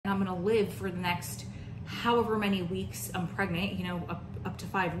I'm gonna live for the next however many weeks I'm pregnant, you know, up to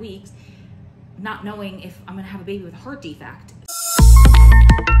 5 weeks, not knowing if I'm gonna have a baby with a heart defect.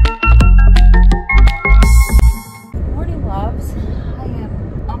 Good morning, loves. I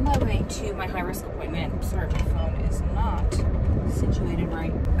am on my way to my high-risk appointment. I'm sorry, my phone is not situated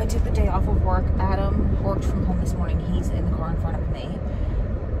right. I took the day off of work. Adam worked from home this morning. He's in the car in front of me.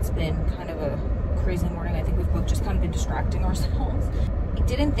 It's been kind of a crazy morning. I think we've both just kind of been distracting ourselves. I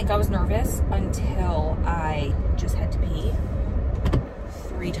didn't think I was nervous until I just had to pee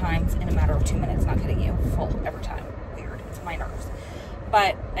 3 times in a matter of 2 minutes. Not kidding you, full every time. Weird, it's my nerves.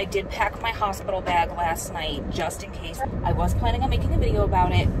 But I did pack my hospital bag last night just in case. I was planning on making a video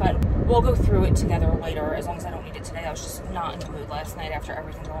about it, but we'll go through it together later as long as I don't need it today. I was just not in the mood last night after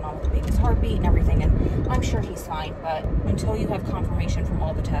everything going on with the baby's heartbeat and everything, and I'm sure he's fine, but until you have confirmation from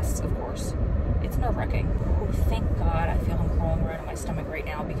all the tests, of course, it's nerve-wracking. Oh, thank God I feel him crawling around in my stomach right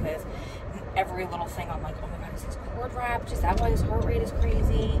now, because every little thing I'm like, oh my God, is his cord wrapped? Is that why his heart rate is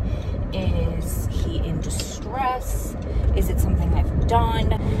crazy? Is he in distress? Is it something I've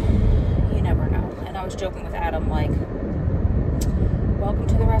done? You never know. And I was joking with Adam, like, welcome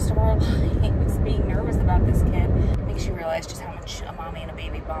to the rest of our lives, being nervous about this kid. Makes you realize just how much a mommy and a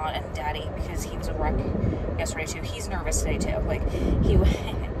baby bond, and daddy, because he was a wreck yesterday too. He's nervous today too. Like,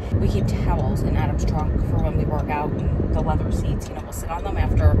 we keep towels in Adam's trunk for when we work out, and the leather seats, you know, we'll sit on them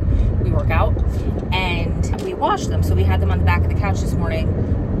after we work out, and we wash them. So we had them on the back of the couch this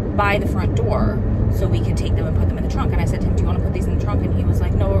morning by the front door so we could take them and put them in the trunk. And I said to him, do you want to put these in the trunk? And he was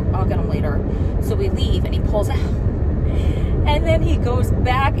like, no, I'll get them later. So we leave, and he pulls out, and then he goes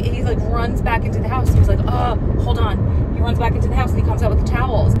back, and he like runs back into the house. He was like, oh, hold on. He runs back into the house, and he comes out with the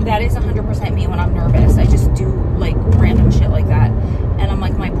towels. That is 100% me when I'm nervous. I just do like random shit like that. And I'm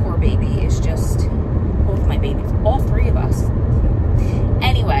like, my poor baby is just, both my babies, all 3 of us.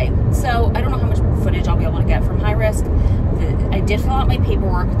 Anyway, so I don't know how much footage I'll be able to get from high risk. I did fill out my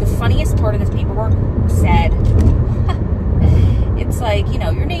paperwork. The funniest part of this paperwork said, it's like, you know,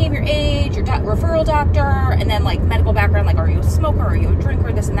 your name, your age, your referral doctor, and then like medical background, like, are you a smoker, are you a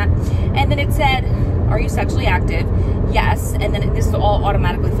drinker, this and that. And then it said, are you sexually active? Yes. And then this is all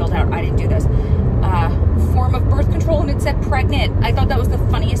automatically filled out. I didn't do this. Form of birth control, and it said pregnant. I thought that was the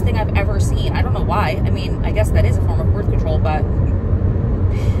funniest thing I've ever seen. I don't know why. I mean, I guess that is a form of birth control, but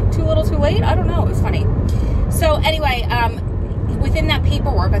too little too late? I don't know. It was funny. So anyway, within that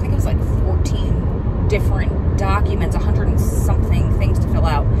paperwork, I think it was like 14 different documents, 100 and something things to fill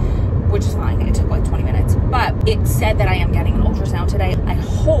out, which is fine. It took like 20 minutes. But it said that I am getting an ultrasound today. I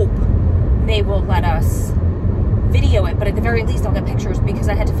hope they will let us video it, but at the very least I'll get pictures, because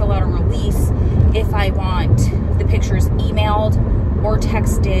I had to fill out a release if I want the pictures emailed or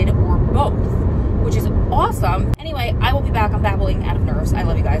texted or both, which is awesome. Anyway, I will be back. I'm babbling out of nerves. I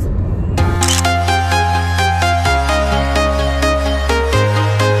love you guys.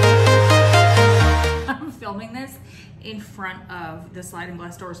 I'm filming this in front of the sliding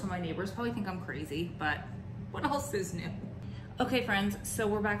glass doors, so my neighbors probably think I'm crazy, but what else is new? Okay, friends, so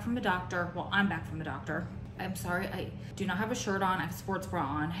we're back from the doctor. Well, I'm back from the doctor. I'm sorry, I do not have a shirt on. I have a sports bra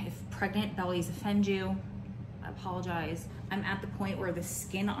on. If pregnant bellies offend you, I apologize. I'm at the point where the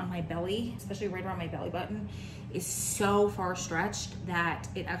skin on my belly, especially right around my belly button, is so far stretched that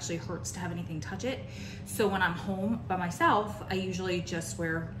it actually hurts to have anything touch it. So when I'm home by myself, I usually just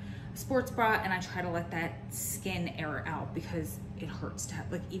wear a sports bra, and I try to let that skin air out, because it hurts to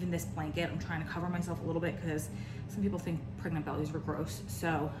have, like, even this blanket, I'm trying to cover myself a little bit because some people think pregnant bellies are gross.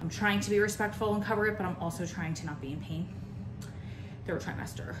 So I'm trying to be respectful and cover it, but I'm also trying to not be in pain. Third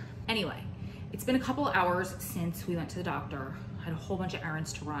trimester. Anyway, it's been a couple of hours since we went to the doctor. I had a whole bunch of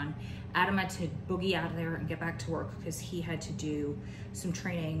errands to run. Adam had to boogie out of there and get back to work because he had to do some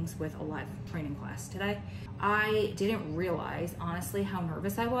trainings with a live training class today. I didn't realize, honestly, how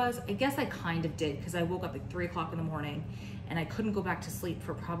nervous I was. I guess I kind of did, because I woke up at 3 o'clock in the morning and I couldn't go back to sleep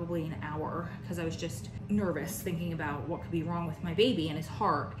for probably an hour because I was just nervous thinking about what could be wrong with my baby and his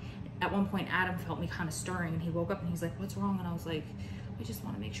heart. At one point, Adam felt me kind of stirring, and he woke up and he's like, what's wrong? And I was like, I just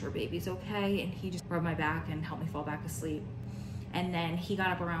want to make sure baby's okay. And he just rubbed my back and helped me fall back asleep. And then he got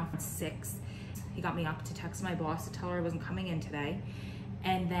up around 6. He got me up to text my boss to tell her I wasn't coming in today.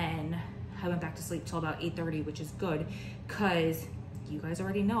 And then I went back to sleep till about 8:30, which is good, because you guys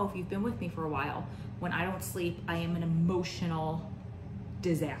already know, if you've been with me for a while, when I don't sleep, I am an emotional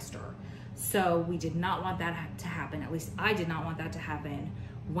disaster. So we did not want that to happen. At least I did not want that to happen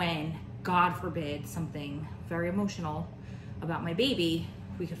when, God forbid, something very emotional about my baby,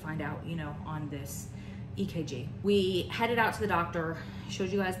 we could find out, you know, on this EKG. We headed out to the doctor, showed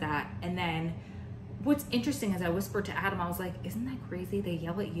you guys that, and then what's interesting is I whispered to Adam, I was like, isn't that crazy? They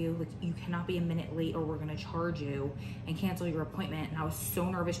yell at you, like, you cannot be a minute late or we're gonna charge you and cancel your appointment. And I was so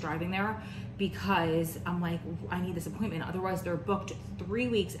nervous driving there because I'm like, I need this appointment. Otherwise they're booked 3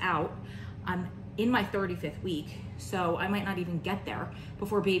 weeks out. I'm in my 35th week, so I might not even get there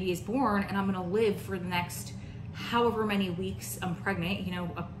before baby is born, and I'm gonna live for the next however many weeks I'm pregnant, you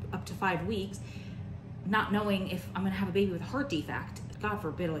know, up to 5 weeks, not knowing if I'm gonna have a baby with a heart defect. God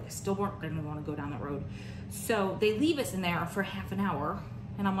forbid, like a stillborn, I don't want to go down that road. So they leave us in there for half an hour,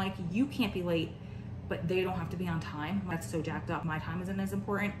 and I'm like, you can't be late, but they don't have to be on time. That's so jacked up. My time isn't as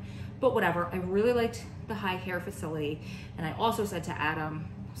important, but whatever. I really liked the high hair facility, and I also said to Adam,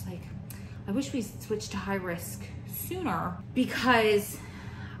 I was like, I wish we switched to high risk sooner because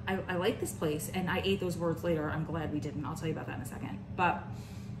I like this place, and I ate those words later. I'm glad we didn't. I'll tell you about that in a second. But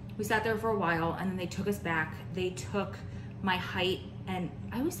we sat there for a while, and then they took us back. They took my height, and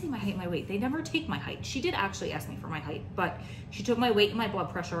I always say my height and my weight. They never take my height. She did actually ask me for my height, but she took my weight and my blood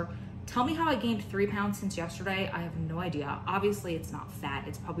pressure. Tell me how I gained 3 pounds since yesterday. I have no idea. Obviously it's not fat.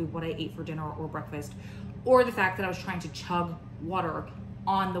 It's probably what I ate for dinner or breakfast, or the fact that I was trying to chug water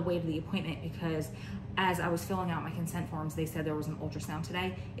on the way to the appointment, because as I was filling out my consent forms, they said there was an ultrasound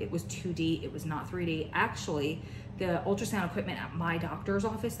today. It was 2D, it was not 3D. Actually, the ultrasound equipment at my doctor's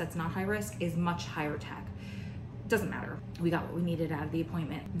office that's not high risk is much higher tech. Doesn't matter. We got what we needed out of the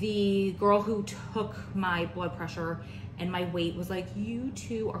appointment. The girl who took my blood pressure and my weight was like, you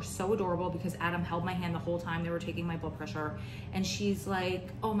two are so adorable, because Adam held my hand the whole time they were taking my blood pressure. And she's like,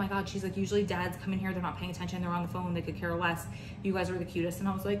 oh my God, she's like, usually dads come in here, they're not paying attention, they're on the phone, they could care less. You guys are the cutest. And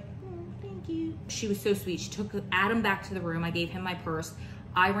I was like, thank you. She was so sweet. She took Adam back to the room. I gave him my purse.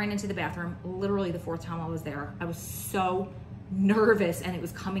 I ran into the bathroom literally the 4th time I was there. I was so nervous, and it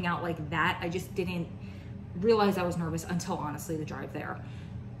was coming out like that. I just didn't realize I was nervous until honestly the drive there.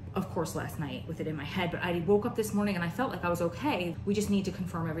 Of course, last night with it in my head, but I woke up this morning and I felt like I was okay. We just need to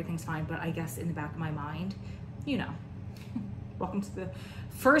confirm everything's fine, but I guess in the back of my mind, you know, welcome to the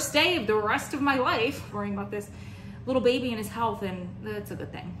first day of the rest of my life, worrying about this little baby and his health, and that's a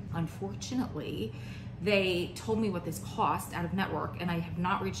good thing. Unfortunately, they told me what this cost out of network, and I have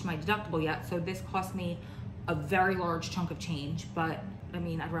not reached my deductible yet, so this cost me a very large chunk of change, but I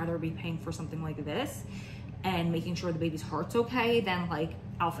mean, I'd rather be paying for something like this and making sure the baby's heart's okay than like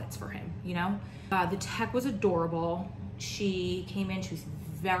outfits for him, you know? The tech was adorable. She came in, she was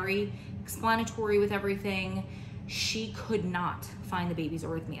very explanatory with everything. She could not find the baby's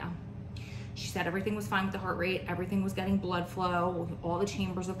arrhythmia. She said everything was fine with the heart rate, everything was getting blood flow, all the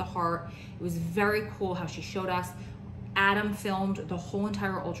chambers of the heart. It was very cool how she showed us. Adam filmed the whole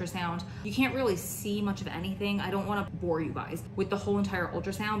entire ultrasound. You can't really see much of anything. I don't want to bore you guys with the whole entire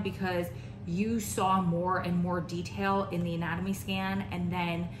ultrasound, because you saw more and more detail in the anatomy scan and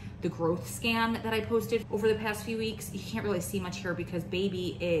then the growth scan that I posted over the past few weeks. You can't really see much here because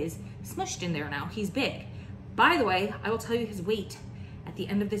baby is smushed in there now. He's big. By the way, I will tell you his weight at the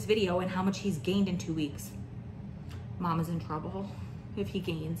end of this video and how much he's gained in 2 weeks. Mom is in trouble if he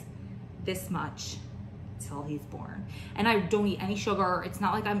gains this much until he's born. And I don't eat any sugar. It's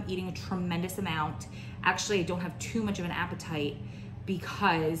not like I'm eating a tremendous amount. Actually, I don't have too much of an appetite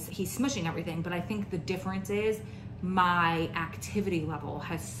because he's smushing everything. But I think the difference is my activity level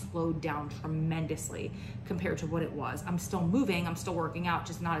has slowed down tremendously compared to what it was. I'm still moving, I'm still working out,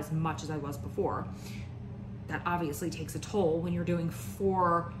 just not as much as I was before. That obviously takes a toll when you're doing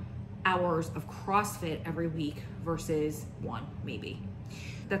 4 hours of CrossFit every week versus 1 maybe.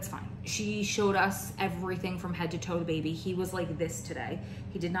 That's fine. She showed us everything from head to toe the baby. He was like this today.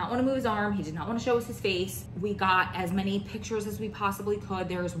 He did not want to move his arm. He did not want to show us his face. We got as many pictures as we possibly could.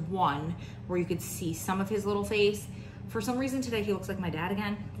 There's one where you could see some of his little face. For some reason today, he looks like my dad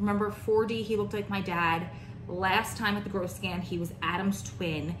again. Remember 4D, he looked like my dad. Last time at the growth scan, he was Adam's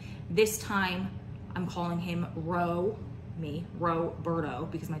twin. This time, I'm calling him Roberto,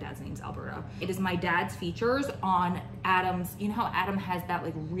 because my dad's name's Alberto. It is my dad's features on Adam's. You know how Adam has that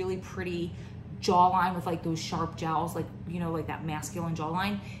like really pretty jawline with like those sharp jowls, like, you know, like that masculine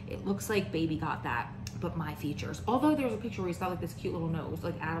jawline? It looks like baby got that, but my features. Although there's a picture where he's got like this cute little nose,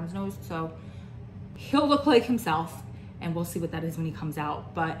 like Adam's nose, so he'll look like himself, and we'll see what that is when he comes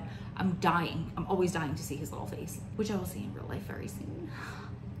out. But I'm dying. I'm always dying to see his little face, which I will see in real life very soon.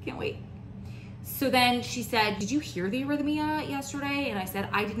 Can't wait. So then she said, did you hear the arrhythmia yesterday? And I said,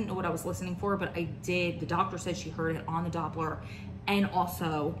 I didn't know what I was listening for, but I did. The doctor said she heard it on the Doppler and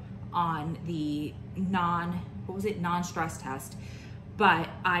also on the non-stress test. But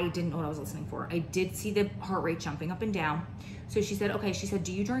I didn't know what I was listening for. I did see the heart rate jumping up and down. So she said, okay, she said,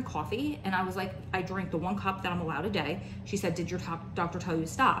 do you drink coffee? And I was like, I drink the 1 cup that I'm allowed a day. She said, did your doctor tell you to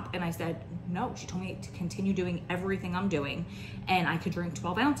stop? And I said, no, she told me to continue doing everything I'm doing. And I could drink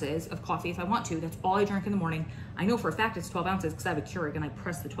 12 ounces of coffee if I want to. That's all I drink in the morning. I know for a fact it's 12 ounces because I have a Keurig and I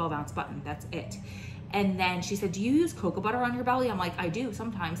press the 12-ounce button. That's it. And then she said, do you use cocoa butter on your belly? I'm like, I do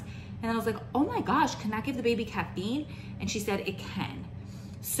sometimes. And then I was like, oh my gosh, can that give the baby caffeine? And she said, it can.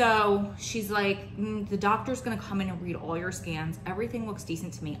 So she's like, the doctor's gonna come in and read all your scans. Everything looks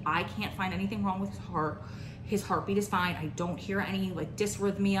decent to me. I can't find anything wrong with his heart. His heartbeat is fine. I don't hear any like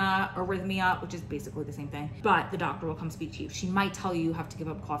dysrhythmia, arrhythmia, which is basically the same thing. But the doctor will come speak to you. She might tell you have to give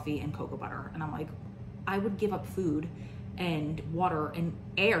up coffee and cocoa butter. And I'm like, I would give up food and water and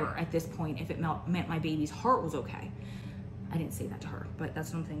air at this point if it meant my baby's heart was okay. I didn't say that to her, but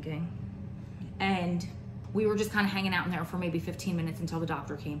that's what I'm thinking. And we were just kind of hanging out in there for maybe 15 minutes until the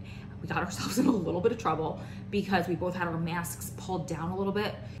doctor came. We got ourselves in a little bit of trouble because we both had our masks pulled down a little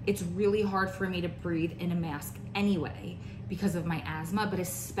bit. It's really hard for me to breathe in a mask anyway because of my asthma, but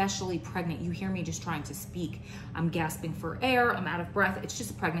especially pregnant. You hear me just trying to speak. I'm gasping for air, I'm out of breath. It's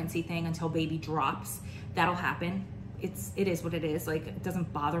just a pregnancy thing until baby drops. That'll happen. It is what it is. Like, it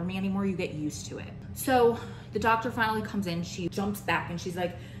doesn't bother me anymore. You get used to it. So the doctor finally comes in. She jumps back and she's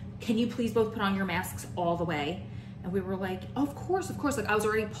like, can you please both put on your masks all the way? And we were like, oh, of course. Like, I was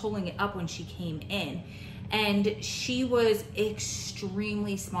already pulling it up when she came in. And she was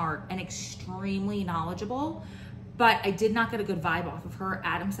extremely smart and extremely knowledgeable, but I did not get a good vibe off of her.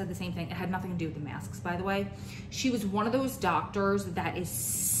 Adam said the same thing. It had nothing to do with the masks, by the way. She was one of those doctors that is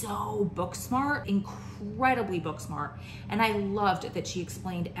so book smart, incredibly book smart. And I loved that she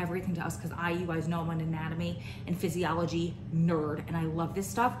explained everything to us because you guys know I'm an anatomy and physiology nerd and I love this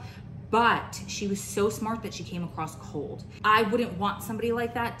stuff. But she was so smart that she came across cold. I wouldn't want somebody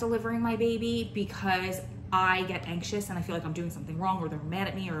like that delivering my baby because I get anxious and I feel like I'm doing something wrong or they're mad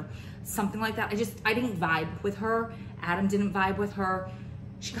at me or something like that. I didn't vibe with her. Adam didn't vibe with her.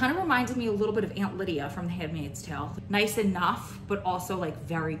 She kind of reminded me a little bit of Aunt Lydia from The Handmaid's Tale. Nice enough, but also like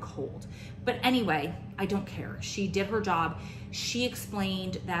very cold. But anyway, I don't care. She did her job. She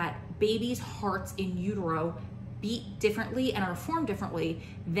explained that babies' hearts in utero beat differently and are formed differently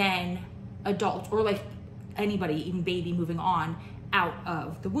than adults or like anybody, even baby moving on out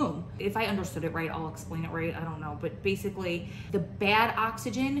of the womb. If I understood it right, I'll explain it right. I don't know. But basically, the bad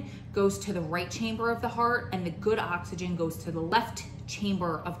oxygen goes to the right chamber of the heart and the good oxygen goes to the left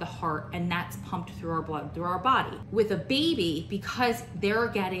chamber of the heart, and that's pumped through our blood, through our body. With a baby, because they're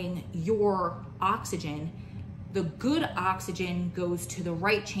getting your oxygen, the good oxygen goes to the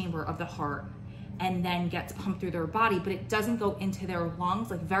right chamber of the heart and then gets pumped through their body, but it doesn't go into their lungs.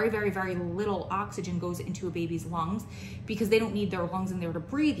 Like very, very, very little oxygen goes into a baby's lungs because they don't need their lungs in there to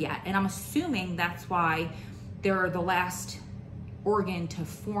breathe yet. And I'm assuming that's why they're the last organ to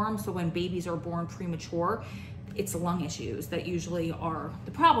form. So when babies are born premature, it's lung issues that usually are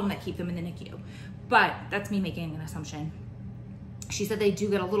the problem that keep them in the NICU. But that's me making an assumption. She said they do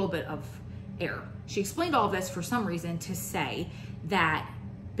get a little bit of air. She explained all of this for some reason to say that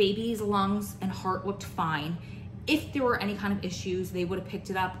baby's lungs and heart looked fine. If there were any kind of issues, they would have picked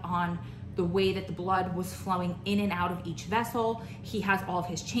it up on the way that the blood was flowing in and out of each vessel. He has all of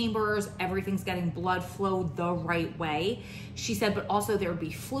his chambers, everything's getting blood flow the right way. She said, but also there would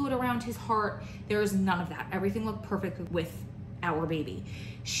be fluid around his heart. There is none of that. Everything looked perfect with our baby.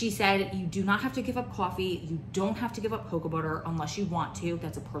 She said, you do not have to give up coffee. You don't have to give up cocoa butter unless you want to.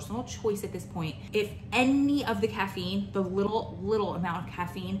 That's a personal choice at this point. If any of the caffeine, the little amount of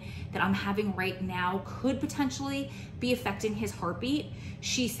caffeine that I'm having right now could potentially be affecting his heartbeat,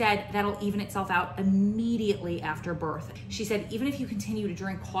 she said that'll even itself out immediately after birth. She said, even if you continue to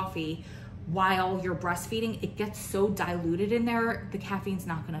drink coffee while you're breastfeeding, it gets so diluted in there, the caffeine's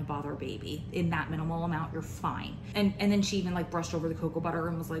not gonna bother baby. In that minimal amount, you're fine. And then she even like brushed over the cocoa butter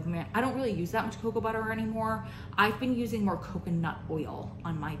and was like, man, I don't really use that much cocoa butter anymore. I've been using more coconut oil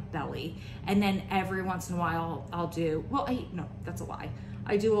on my belly. And then every once in a while I'll do, no, that's a lie.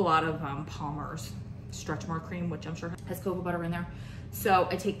 I do a lot of Palmer's stretch mark cream, which I'm sure has cocoa butter in there. So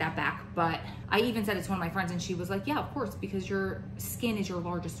I take that back, but I even said it to one of my friends and she was like, yeah, of course, because your skin is your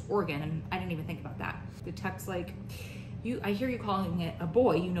largest organ. And I didn't even think about that. The text like, I hear you calling it a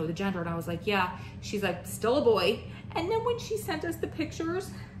boy, you know the gender. And I was like, yeah. She's like, still a boy. And then when she sent us the pictures,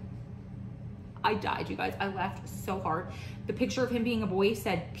 I died, you guys. I laughed so hard. The picture of him being a boy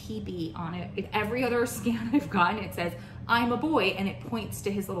said pee-pee on it. In every other scan I've gotten, it says I'm a boy, and it points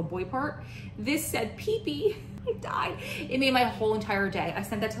to his little boy part. This said pee-pee. I died. It made my whole entire day. I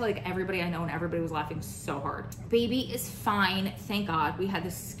sent that to like everybody I know, and everybody was laughing so hard. Baby is fine, thank God. We had the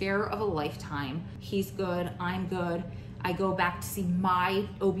scare of a lifetime. He's good, I'm good. I go back to see my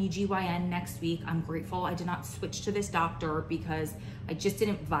OBGYN next week. I'm grateful I did not switch to this doctor because I just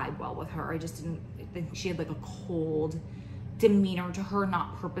didn't vibe well with her. I think she had like a cold demeanor to her,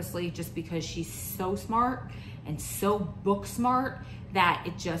 not purposely, just because she's so smart and so book smart that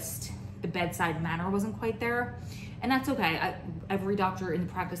it just, the bedside manner wasn't quite there. And that's okay. Every doctor in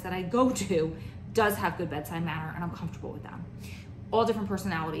the practice that I go to does have good bedside manner, and I'm comfortable with them. All different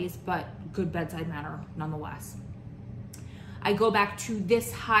personalities, but good bedside manner nonetheless. I go back to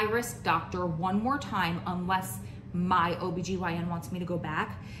this high-risk doctor one more time unless my OBGYN wants me to go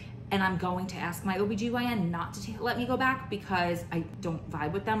back. And I'm going to ask my OBGYN not to let me go back because I don't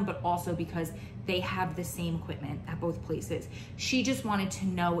vibe with them, but also because they have the same equipment at both places. She just wanted to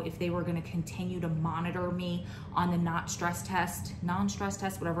know if they were gonna continue to monitor me on the non-stress test,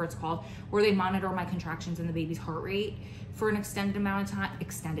 whatever it's called, where they monitor my contractions and the baby's heart rate for an extended amount of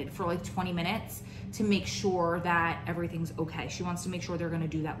time, for like 20 minutes to make sure that everything's okay. She wants to make sure they're gonna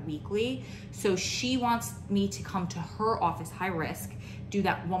do that weekly. So she wants me to come to her office, high risk, do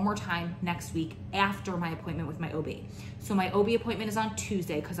that one more time next week after my appointment with my OB. So my OB appointment is on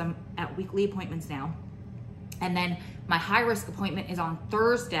Tuesday because I'm at weekly appointments now. And then my high risk appointment is on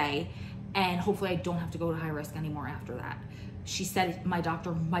Thursday, and hopefully I don't have to go to high risk anymore after that. She said my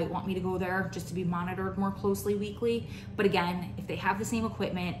doctor might want me to go there just to be monitored more closely weekly. But again, if they have the same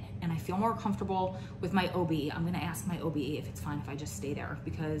equipment and I feel more comfortable with my OB, I'm gonna ask my OB if it's fine if I just stay there,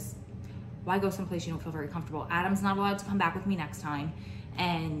 because why go someplace you don't feel very comfortable? Adam's not allowed to come back with me next time,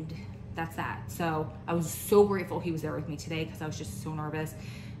 and that's that. So I was so grateful he was there with me today because I was just so nervous.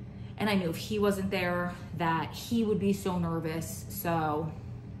 And I knew if he wasn't there that he would be so nervous. So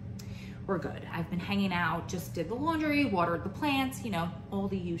we're good. I've been hanging out, just did the laundry, watered the plants, you know, all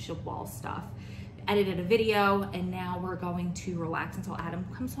the usual stuff. Edited a video, and now we're going to relax until Adam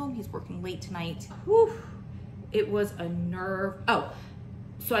comes home. He's working late tonight. Whew, it was a nerve. Oh,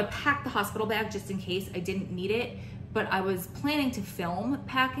 so I packed the hospital bag just in case. I didn't need it, but I was planning to film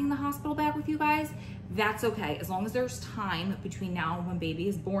packing the hospital bag with you guys. That's okay. As long as there's time between now and when baby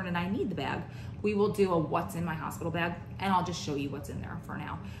is born and I need the bag, we will do a what's in my hospital bag, and I'll just show you what's in there for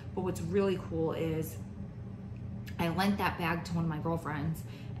now. But what's really cool is I lent that bag to one of my girlfriends,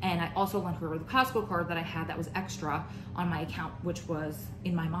 and I also lent her the Costco card that I had that was extra on my account, which was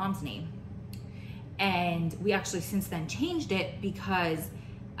in my mom's name. And we actually since then changed it because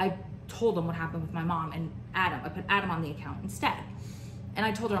I told them what happened with my mom and Adam. I put Adam on the account instead. And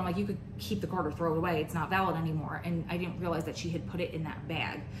I told her, I'm like, you could keep the card or throw it away. It's not valid anymore. And I didn't realize that she had put it in that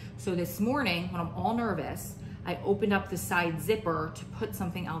bag. So this morning, when I'm all nervous, I opened up the side zipper to put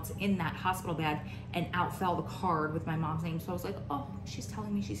something else in that hospital bag, and out fell the card with my mom's name. So I was like, oh, she's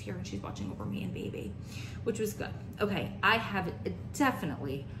telling me she's here and she's watching over me and baby, which was good. Okay, I have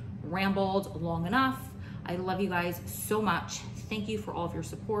definitely rambled long enough. I love you guys so much. Thank you for all of your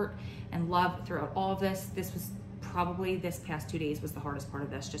support and love throughout all of this. This was probably, this past 2 days was the hardest part of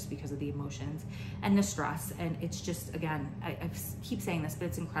this, just because of the emotions and the stress. And it's just, again, I keep saying this, but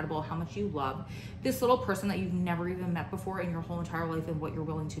it's incredible how much you love this little person that you've never even met before in your whole entire life, and what you're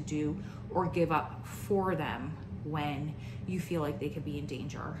willing to do or give up for them when you feel like they could be in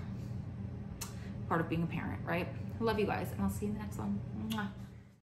danger. Part of being a parent, right? I love you guys, and I'll see you in the next one. Mwah.